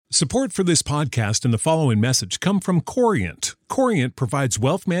Support for this podcast and the following message come from Corient. Corient provides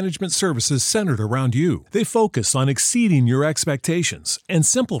wealth management services centered around you. They focus on exceeding your expectations and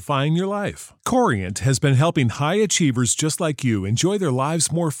simplifying your life. Corient has been helping high achievers just like you enjoy their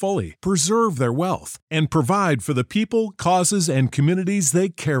lives more fully, preserve their wealth, and provide for the people, causes, and communities they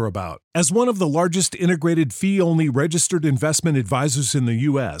care about. As one of the largest integrated fee-only registered investment advisors in the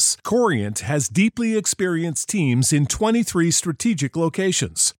U.S., Corient has deeply experienced teams in 23 strategic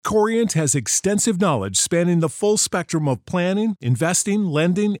locations. Corient has extensive knowledge spanning the full spectrum of planning, investing,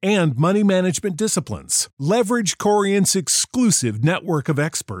 lending, and money management disciplines. Leverage Corient's exclusive network of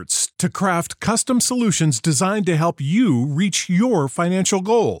experts to craft custom solutions designed to help you reach your financial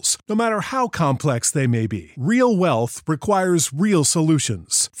goals, no matter how complex they may be. Real wealth requires real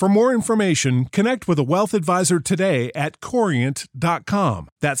solutions. For more information, connect with a wealth advisor today at Corient.com.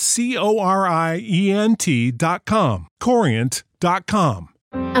 That's Corient.com. Corient.com.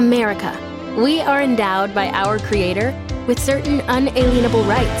 America. We are endowed by our Creator with certain unalienable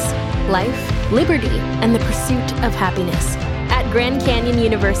rights: life, liberty, and the pursuit of happiness. At Grand Canyon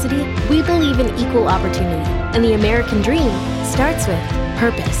University, we believe in equal opportunity, and the American dream starts with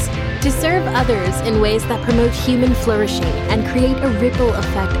purpose. To serve others in ways that promote human flourishing and create a ripple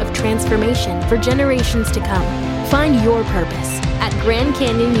effect of transformation for generations to come. Find your purpose at Grand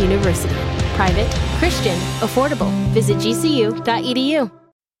Canyon University. Private, Christian, affordable. Visit gcu.edu.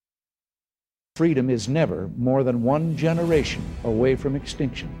 Freedom is never more than one generation away from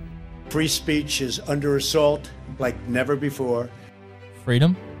extinction. Free speech is under assault like never before.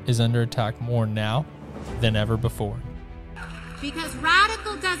 Freedom is under attack more now than ever before. Because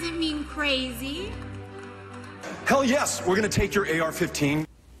radical doesn't mean crazy. Hell yes, we're going to take your AR-15.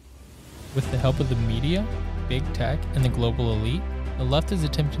 With the help of the media, big tech, and the global elite, the left is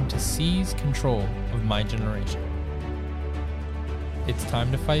attempting to seize control of my generation. It's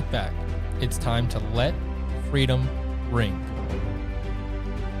time to fight back. It's time to let freedom ring.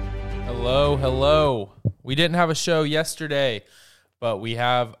 Hello. We didn't have a show yesterday, but we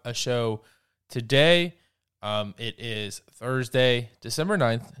have a show today. It is Thursday, December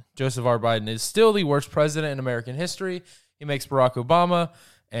 9th. Joseph R. Biden is still the worst president in American history. He makes Barack Obama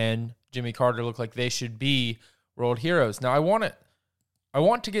and Jimmy Carter look like they should be world heroes. Now, I want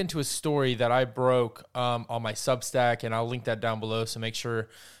to get into a story that I broke on my Substack, and I'll link that down below, so make sure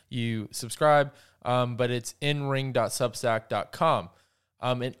you subscribe. But it's inring.substack.com.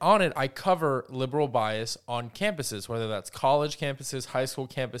 And on it, I cover liberal bias on campuses, whether that's college campuses, high school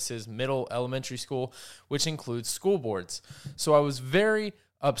campuses, middle, elementary school, which includes school boards. So I was very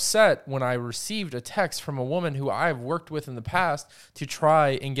upset when I received a text from a woman who I've worked with in the past to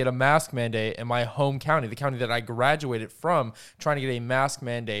try and get a mask mandate in my home county, the county that I graduated from, trying to get a mask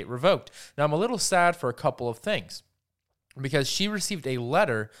mandate revoked. Now, I'm a little sad for a couple of things, because she received a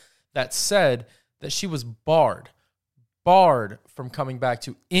letter that said that she was barred from coming back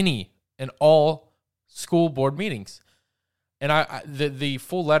to any and all school board meetings. And the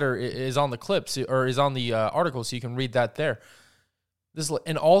full letter is on the clips, or is on the article, so you can read that there.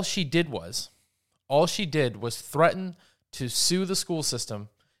 And all she did was threaten to sue the school system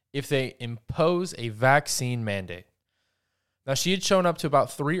if they impose a vaccine mandate. Now, she had shown up to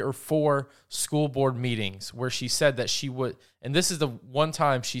about 3 or 4 school board meetings where she said that she would, and this is the one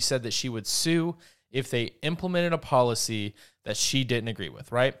time she said that she would sue if they implemented a policy that she didn't agree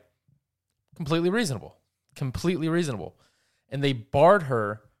with, right? Completely reasonable. And they barred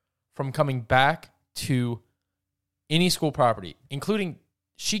her from coming back to any school property, including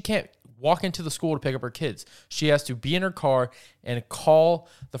she can't walk into the school to pick up her kids. She has to be in her car and call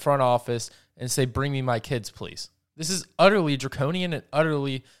the front office and say, "Bring me my kids, please." This is utterly draconian and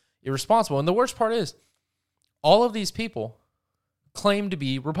utterly irresponsible. And the worst part is, all of these people claim to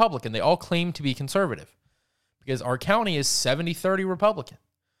be Republican. They all claim to be conservative, because our county is 70-30 Republican.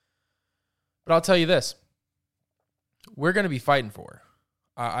 But I'll tell you this, we're going to be fighting for her.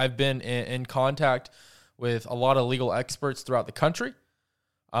 I've been in contact with a lot of legal experts throughout the country.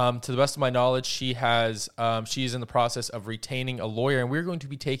 To the best of my knowledge, she's in the process of retaining a lawyer, and we're going to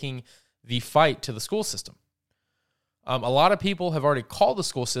be taking the fight to the school system. A lot of people have already called the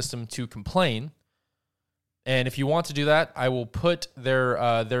school system to complain. And if you want to do that, I will put their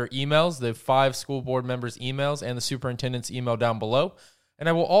emails, the 5 school board members' emails, and the superintendent's email down below. And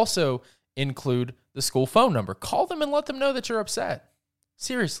I will also include the school phone number. Call them and let them know that you're upset.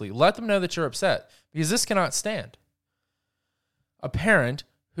 Seriously, let them know that you're upset, because this cannot stand. A parent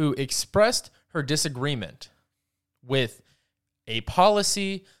who expressed her disagreement with a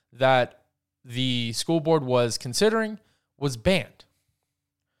policy that the school board was considering was banned.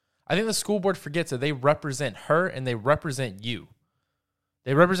 I think the school board forgets that they represent her and they represent you.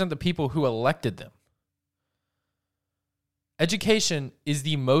 They represent the people who elected them. Education is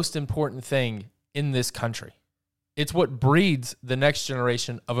the most important thing in this country. It's what breeds the next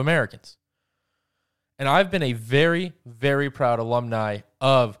generation of Americans. And I've been a very, very proud alumni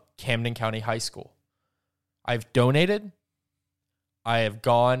of Camden County High School. I've donated. I have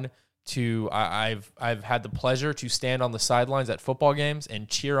gone to, I've had the pleasure to stand on the sidelines at football games and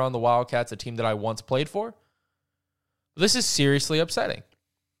cheer on the Wildcats, a team that I once played for. This is seriously upsetting.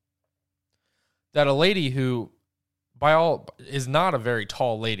 That a lady who, by all, is not a very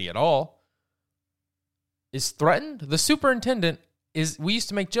tall lady at all, is threatened. The superintendent is, we used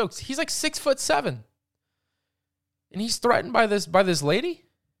to make jokes, he's like 6'7". And he's threatened by this lady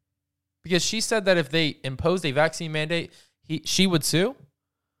because she said that if they imposed a vaccine mandate, she would sue.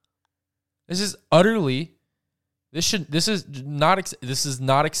 This is utterly, this is not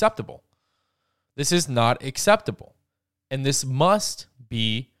acceptable. This is not acceptable. And this must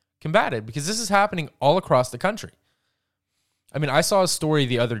be combated because this is happening all across the country. I mean, I saw a story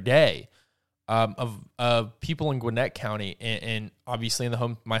the other day of people in Gwinnett County and obviously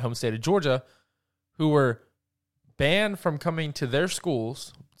in my home state of Georgia who were banned from coming to their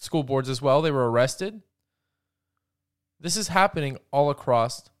schools, school boards as well. They were arrested. This is happening all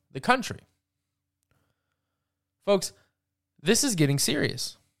across the country. Folks, this is getting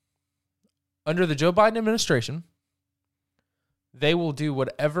serious. Under the Joe Biden administration, they will do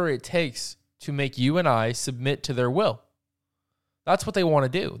whatever it takes to make you and I submit to their will. That's what they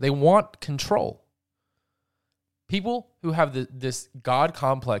want to do. They want control. People who have this God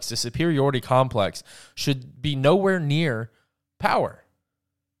complex, this superiority complex, should be nowhere near power.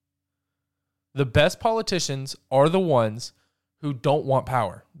 The best politicians are the ones who don't want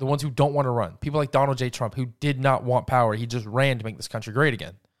power, the ones who don't want to run. People like Donald J. Trump, who did not want power. He just ran to make this country great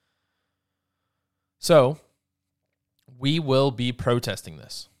again. So, we will be protesting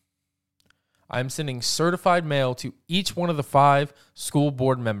this. I'm sending certified mail to each one of the 5 school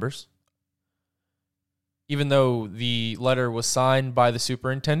board members. Even though the letter was signed by the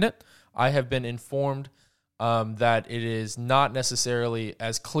superintendent, I have been informed that it is not necessarily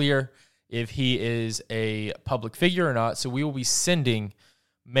as clear if he is a public figure or not. So we will be sending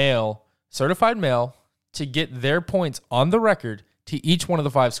mail, certified mail, to get their points on the record to each one of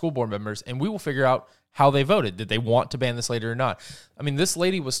the 5 school board members, and we will figure out how they voted. Did they want to ban this lady or not? I mean, this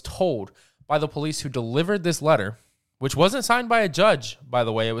lady was told by the police who delivered this letter, which wasn't signed by a judge, by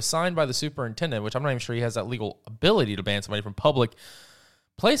the way. It was signed by the superintendent, which I'm not even sure he has that legal ability to ban somebody from public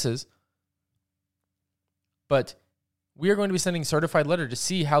places. But we are going to be sending a certified letter to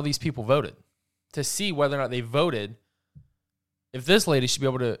see how these people voted, to see whether or not they voted if this lady should be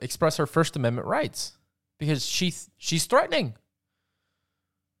able to express her First Amendment rights, because she's threatening.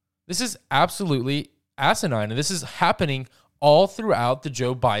 This is absolutely asinine, and this is happening all throughout the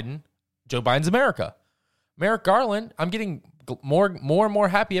Joe Biden's America. Merrick Garland, I'm getting more and more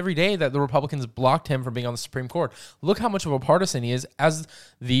happy every day that the Republicans blocked him from being on the Supreme Court. Look how much of a partisan he is as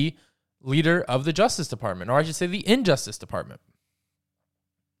the leader of the Justice Department, or I should say the Injustice Department.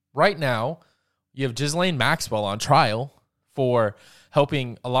 Right now, you have Ghislaine Maxwell on trial for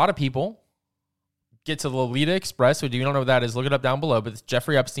helping a lot of people get to the Lolita Express. If you don't know what that is, look it up down below, but it's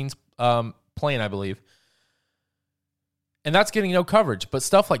Jeffrey Epstein's plane, I believe. And that's getting no coverage. But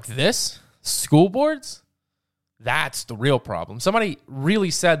stuff like this, school boards, that's the real problem. Somebody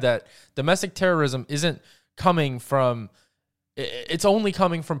really said that domestic terrorism isn't coming from, it's only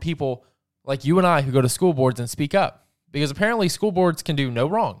coming from people like you and I who go to school boards and speak up. Because apparently school boards can do no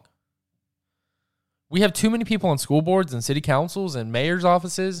wrong. We have too many people on school boards and city councils and mayor's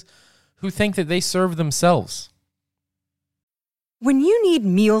offices who think that they serve themselves. When you need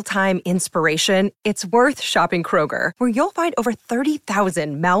mealtime inspiration, it's worth shopping Kroger, where you'll find over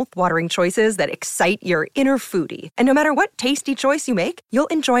 30,000 mouth-watering choices that excite your inner foodie. And no matter what tasty choice you make, you'll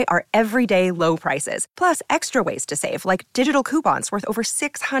enjoy our everyday low prices, plus extra ways to save, like digital coupons worth over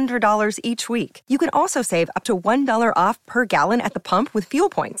 $600 each week. You can also save up to $1 off per gallon at the pump with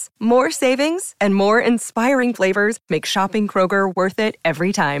fuel points. More savings and more inspiring flavors make shopping Kroger worth it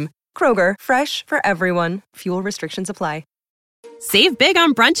every time. Kroger, fresh for everyone. Fuel restrictions apply. Save big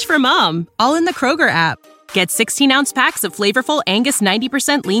on brunch for mom, all in the Kroger app. Get 16-ounce packs of flavorful Angus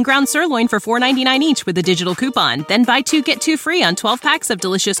 90% lean ground sirloin for $4.99 each with a digital coupon. Then buy 2, get 2 free on 12 packs of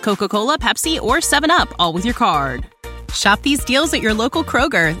delicious Coca-Cola, Pepsi, or 7-Up, all with your card. Shop these deals at your local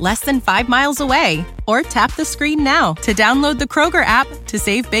Kroger, less than 5 miles away. Or tap the screen now to download the Kroger app to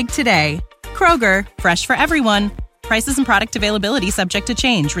save big today. Kroger, fresh for everyone. Prices and product availability subject to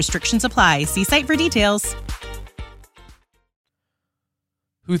change. Restrictions apply. See site for details.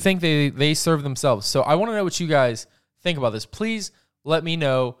 Who think they serve themselves. So I want to know what you guys think about this. Please let me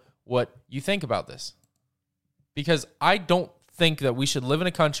know what you think about this. Because I don't think that we should live in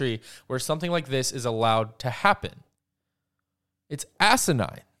a country where something like this is allowed to happen. It's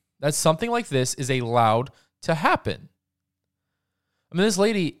asinine that something like this is allowed to happen. I mean, this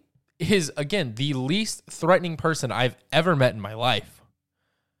lady is, again, the least threatening person I've ever met in my life.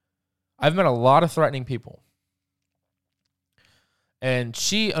 I've met a lot of threatening people. And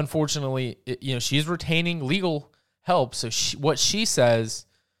she, unfortunately, she's retaining legal help. So what she says,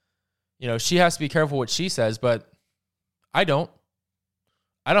 she has to be careful what she says, but I don't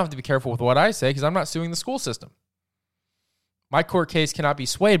have to be careful with what I say because I'm not suing the school system. My court case cannot be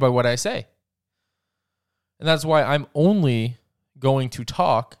swayed by what I say. And that's why I'm only going to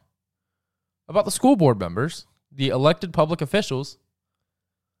talk about the school board members, the elected public officials,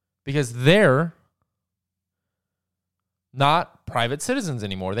 because they're not private citizens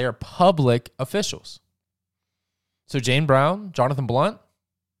anymore. They are public officials. So Jane Brown, Jonathan Blunt,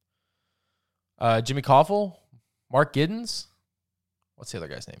 Jimmy Koffel, Mark Giddens, what's the other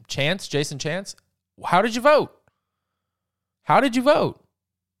guy's name? Jason Chance. How did you vote?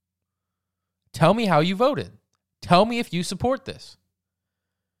 Tell me how you voted. Tell me if you support this.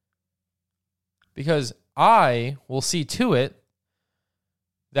 Because I will see to it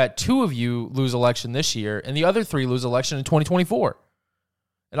that 2 of you lose election this year and the other 3 lose election in 2024.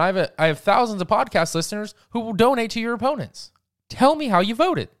 And I have thousands of podcast listeners who will donate to your opponents. Tell me how you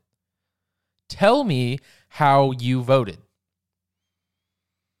voted. Tell me how you voted.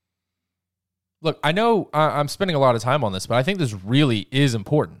 Look, I know I'm spending a lot of time on this, but I think this really is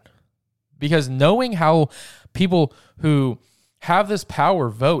important. Because knowing how people who have this power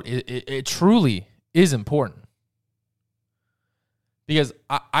vote, it truly is important. Because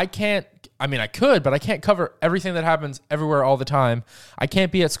I could, but I can't cover everything that happens everywhere all the time. I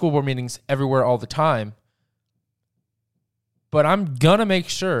can't be at school board meetings everywhere all the time. But I'm going to make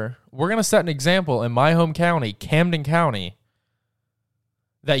sure, we're going to set an example in my home county, Camden County,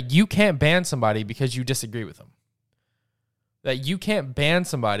 that you can't ban somebody because you disagree with them. That you can't ban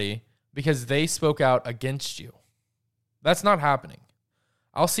somebody because they spoke out against you. That's not happening.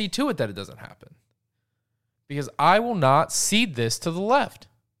 I'll see to it that it doesn't happen. Because I will not cede this to the left.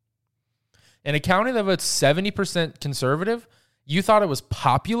 In a county that votes 70% conservative, you thought it was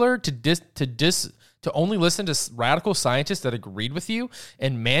popular to only listen to radical scientists that agreed with you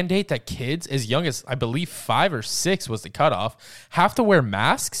and mandate that kids as young as, I believe, 5 or 6 was the cutoff, have to wear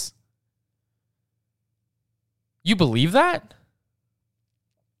masks? You believe that?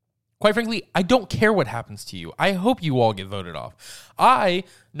 Quite frankly, I don't care what happens to you. I hope you all get voted off. I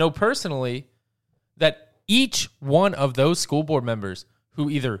know personally that each one of those school board members who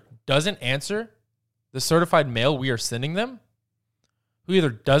either doesn't answer the certified mail we are sending them, who either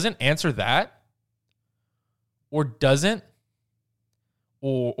doesn't answer that, or doesn't,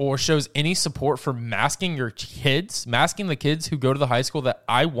 or shows any support for masking your kids, masking the kids who go to the high school that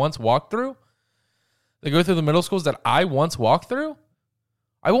I once walked through, they go through the middle schools that I once walked through,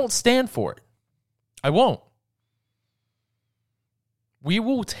 I won't stand for it. I won't. We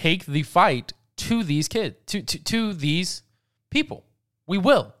will take the fight to these kids, to these people. We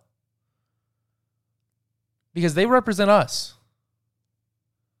will. Because they represent us.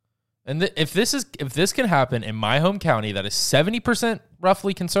 And if this can happen in my home county that is 70%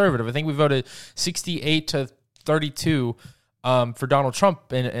 roughly conservative, I think we voted 68 to 32 for Donald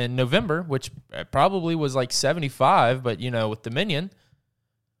Trump in November, which probably was like 75, but with Dominion,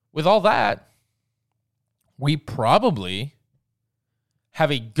 with all that, we probably have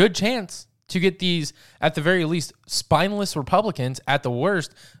a good chance to get these, at the very least, spineless Republicans, at the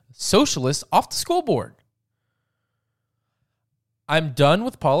worst, socialists off the school board. I'm done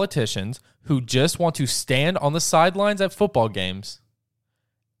with politicians who just want to stand on the sidelines at football games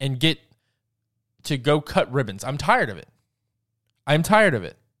and get to go cut ribbons. I'm tired of it. I'm tired of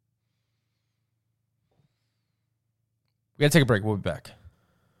it. We got to take a break. We'll be back.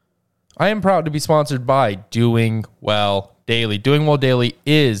 I am proud to be sponsored by Doing Well Daily. Doing Well Daily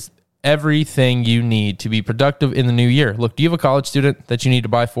is everything you need to be productive in the new year. Look, do you have a college student that you need to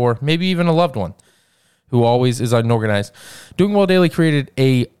buy for? Maybe even a loved one who always is unorganized. Doing Well Daily created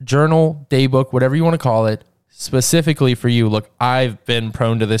a journal, daybook, whatever you want to call it, specifically for you. Look, I've been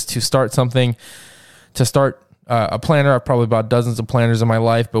prone to this, to start a planner. I've probably bought dozens of planners in my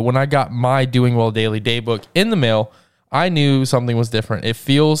life, but when I got my Doing Well Daily daybook in the mail, I knew something was different. It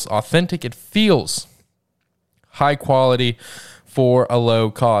feels authentic. It feels high quality for a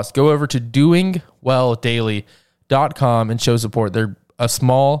low cost. Go over to doingwelldaily.com and show support. They're a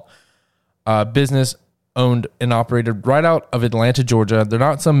small business owned and operated right out of Atlanta, Georgia. They're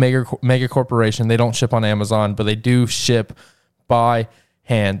not some mega corporation. They don't ship on Amazon, but they do ship by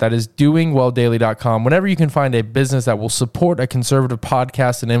hand. That is doingwelldaily.com. Whenever you can find a business that will support a conservative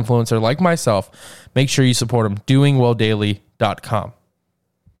podcast and influencer like myself, make sure you support them. doingwelldaily.com.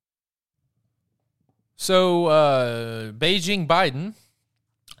 So Beijing Biden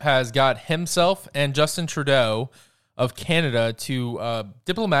has got himself and Justin Trudeau of Canada to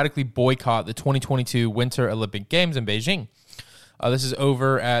diplomatically boycott the 2022 Winter Olympic Games in Beijing. This is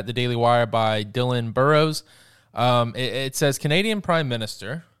over at the Daily Wire by Dylan Burrows. It says Canadian Prime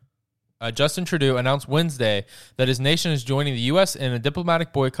Minister Justin Trudeau announced Wednesday that his nation is joining the U.S. in a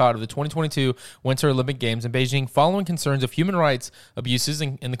diplomatic boycott of the 2022 Winter Olympic Games in Beijing following concerns of human rights abuses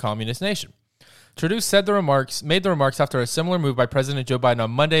in the communist nation. Trudeau made the remarks after a similar move by President Joe Biden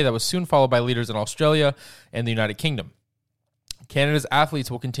on Monday that was soon followed by leaders in Australia and the United Kingdom. Canada's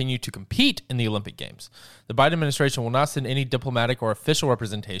athletes will continue to compete in the Olympic Games. The Biden administration will not send any diplomatic or official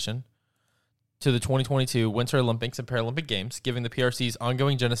representation to the 2022 Winter Olympics and Paralympic Games, given the PRC's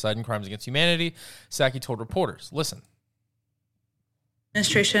ongoing genocide and crimes against humanity, Psaki told reporters. Listen.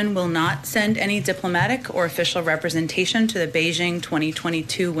 Administration will not send any diplomatic or official representation to the Beijing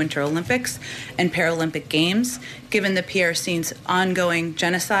 2022 Winter Olympics and Paralympic Games, given the PRC's ongoing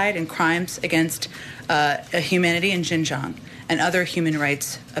genocide and crimes against humanity in Xinjiang and other human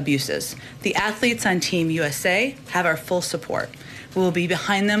rights abuses. The athletes on Team USA have our full support. We will be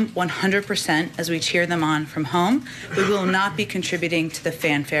behind them 100% as we cheer them on from home, but we will not be contributing to the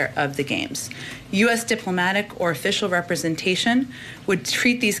fanfare of the Games. U.S. diplomatic or official representation would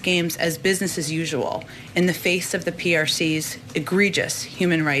treat these Games as business as usual in the face of the PRC's egregious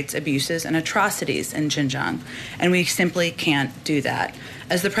human rights abuses and atrocities in Xinjiang, and we simply can't do that.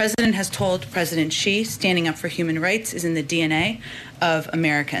 As the President has told President Xi, standing up for human rights is in the DNA of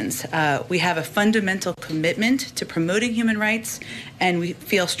Americans. We have a fundamental commitment to promoting human rights, and we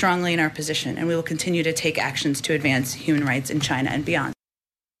feel strongly in our position, and we will continue to take actions to advance human rights in China and beyond.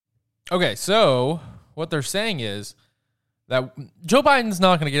 Okay, so what they're saying is that Joe Biden's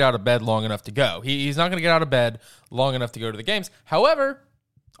not going to get out of bed long enough to go. He's not going to get out of bed long enough to go to the games. However,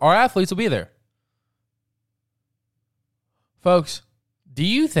 our athletes will be there. Folks, do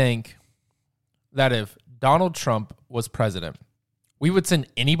you think that if Donald Trump was president, we would send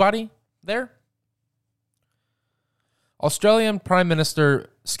anybody there? Australian Prime Minister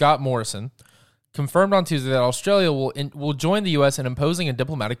Scott Morrison confirmed on Tuesday that Australia will join the U.S. in imposing a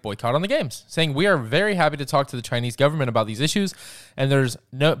diplomatic boycott on the Games, saying, "We are very happy to talk to the Chinese government about these issues, and there's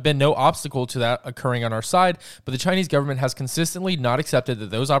been no obstacle to that occurring on our side, but the Chinese government has consistently not accepted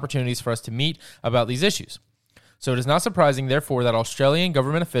that those opportunities for us to meet about these issues. So it is not surprising, therefore, that Australian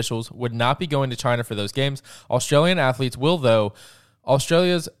government officials would not be going to China for those Games. Australian athletes will, though.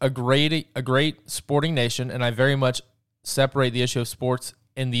 Australia's a great sporting nation, and I very much separate the issue of sports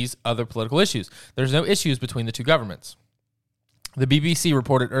and these other political issues. There's no issues between the two governments." The BBC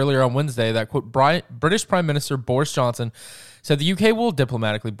reported earlier on Wednesday that, quote, British Prime Minister Boris Johnson said the UK will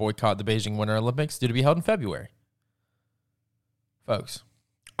diplomatically boycott the Beijing Winter Olympics due to be held in February. Folks,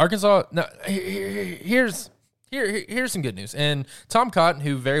 Arkansas, now, here's some good news. And Tom Cotton,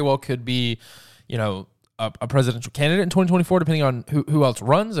 who very well could be, a presidential candidate in 2024, depending on who else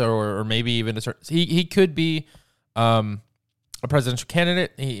runs, or maybe even he could be a presidential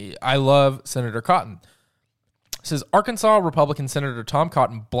candidate. I love Senator Cotton. It says Arkansas Republican Senator Tom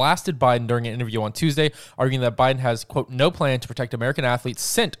Cotton blasted Biden during an interview on Tuesday, arguing that Biden has, quote, no plan to protect American athletes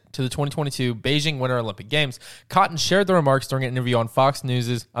sent to the 2022 Beijing Winter Olympic Games. Cotton shared the remarks during an interview on Fox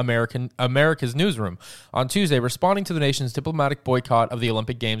News' America's Newsroom on Tuesday, responding to the nation's diplomatic boycott of the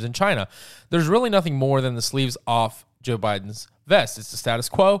Olympic Games in China. There's really nothing more than the sleeves off Joe Biden's vest. It's the status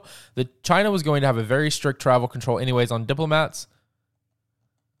quo. China was going to have a very strict travel control anyways on diplomats.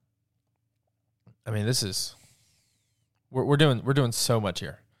 I mean, this is... We're doing so much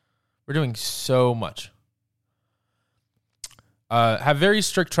here. We're doing so much. Have very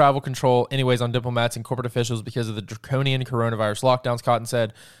strict travel control anyways on diplomats and corporate officials because of the draconian coronavirus lockdowns, Cotton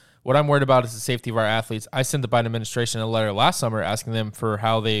said. What I'm worried about is the safety of our athletes. I sent the Biden administration a letter last summer asking them for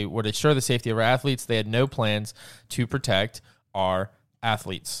how they would ensure the safety of our athletes. They had no plans to protect our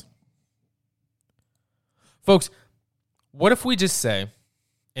athletes. Folks, what if we just say,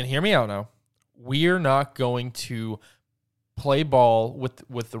 and hear me out now, we're not going to play ball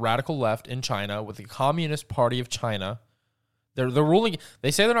with the radical left in China, with the Communist Party of China. They're ruling. They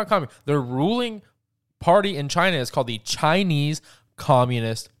say they're not communist. Their ruling party in China is called the Chinese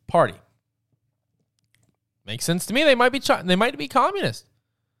Communist Party. Makes sense to me. They might be communist.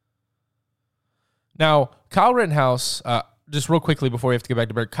 Now, Kyle Rittenhouse. Just real quickly before we have to get back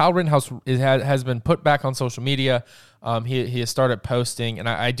to break, Kyle Rittenhouse has been put back on social media. He has started posting, and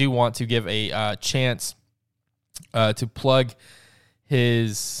I do want to give a chance to plug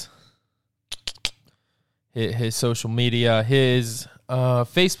his social media. His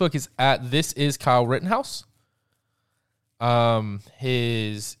Facebook is at This Is Kyle Rittenhouse.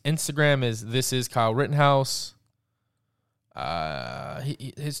 His Instagram is This Is Kyle Rittenhouse.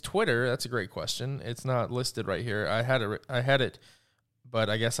 His Twitter, that's a great question. It's not listed right here. I had it, but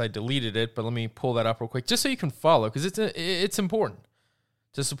I guess I deleted it. But let me pull that up real quick, just so you can follow, because it's important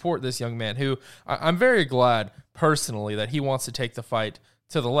to support this young man who I'm very glad personally that he wants to take the fight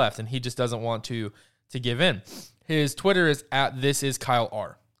to the left, and he just doesn't want to give in. His Twitter is at This Is Kyle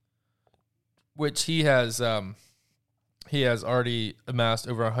R, which he has already amassed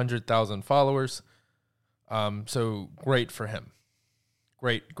over 100,000 followers. So great for him.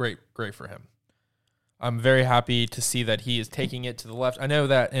 Great for him. I'm very happy to see that he is taking it to the left. I know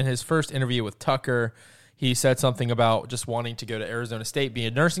that in his first interview with Tucker, he said something about just wanting to go to Arizona State, be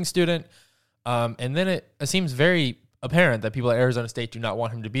a nursing student. And then it seems very apparent that people at Arizona State do not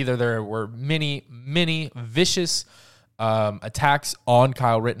want him to be there. There were many, many vicious attacks on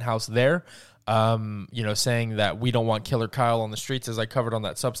Kyle Rittenhouse there. Saying that we don't want Killer Kyle on the streets, as I covered on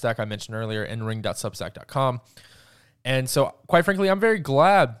that Substack I mentioned earlier, nring.substack.com. And so, quite frankly, I'm very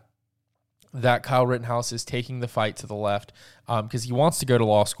glad that Kyle Rittenhouse is taking the fight to the left, because he wants to go to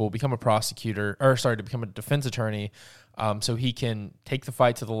law school, become a become a defense attorney, so he can take the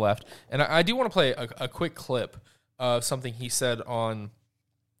fight to the left. And I do want to play a quick clip of something he said on,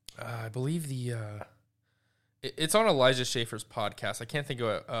 I believe it's on Elijah Schaefer's podcast. I can't think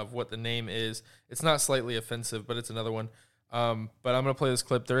of what the name is. It's not Slightly Offensive, but it's another one. But I'm going to play this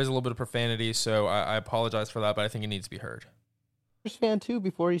clip. There is a little bit of profanity, so I apologize for that, but I think it needs to be heard. Fan too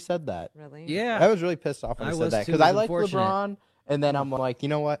before he said that. Really? Yeah. I was really pissed off when he said that, because I like LeBron, and then I'm like, you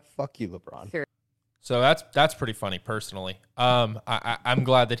know what? Fuck you, LeBron. Sure. So that's pretty funny, personally. I'm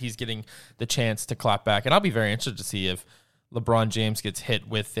glad that he's getting the chance to clap back, and I'll be very interested to see if LeBron James gets hit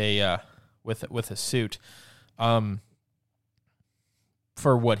with a suit, for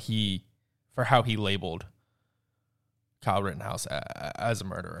how he labeled Kyle Rittenhouse as a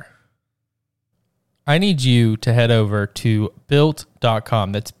murderer. I need you to head over to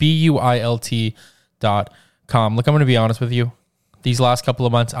built.com. That's BUILT.com. Look, I'm going to be honest with you. These last couple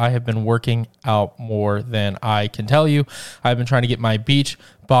of months, I have been working out more than I can tell you. I've been trying to get my beach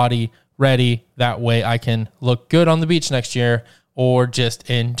body ready. That way I can look good on the beach next year, or just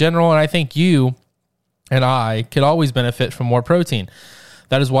in general. And I think you and I could always benefit from more protein.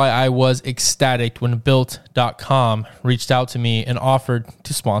 That is why I was ecstatic when Built.com reached out to me and offered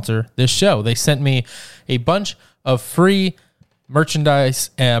to sponsor this show. They sent me a bunch of free merchandise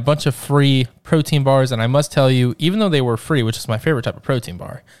and a bunch of free protein bars. And I must tell you, even though they were free, which is my favorite type of protein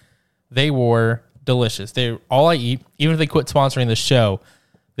bar, they were delicious. They're all I eat. Even if they quit sponsoring the show,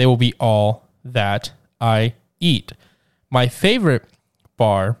 they will be all that I eat. My favorite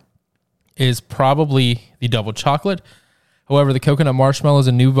bar is probably the double chocolate. However, the coconut marshmallow is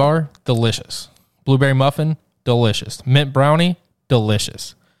a new bar, delicious. Blueberry muffin, delicious. Mint brownie,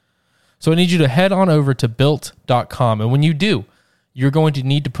 delicious. So I need you to head on over to built.com. And when you do, you're going to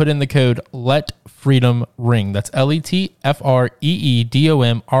need to put in the code LetFreedomRing. That's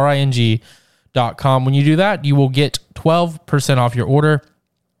LetFreedomRing.com. When you do that, you will get 12% off your order.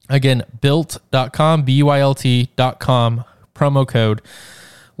 Again, built.com, BUILT.com, promo code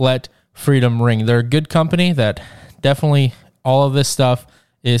LetFreedomRing. They're a good company that definitely, all of this stuff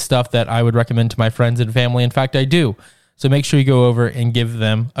is stuff that I would recommend to my friends and family. In fact, I do. So make sure you go over and give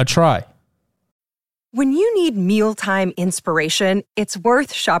them a try. When you need mealtime inspiration, it's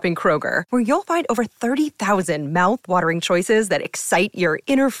worth shopping Kroger, where you'll find over 30,000 mouth-watering choices that excite your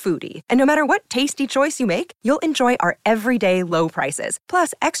inner foodie. And no matter what tasty choice you make, you'll enjoy our everyday low prices,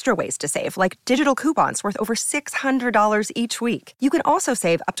 plus extra ways to save, like digital coupons worth over $600 each week. You can also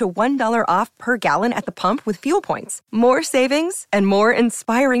save up to $1 off per gallon at the pump with fuel points. More savings and more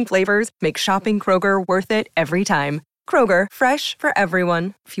inspiring flavors make shopping Kroger worth it every time. Kroger, fresh for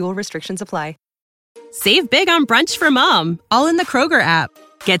everyone. Fuel restrictions apply. Save big on brunch for mom, all in the Kroger app.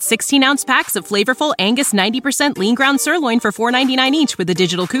 Get 16-ounce packs of flavorful Angus 90% lean ground sirloin for $4.99 each with a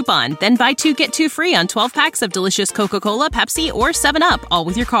digital coupon. Then buy 2, get 2 free on 12 packs of delicious Coca-Cola, Pepsi, or 7-Up, all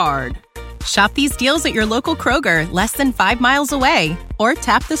with your card. Shop these deals at your local Kroger, less than 5 miles away. Or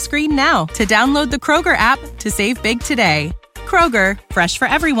tap the screen now to download the Kroger app to save big today. Kroger, fresh for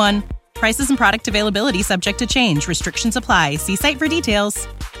everyone. Prices and product availability subject to change. Restrictions apply. See site for details.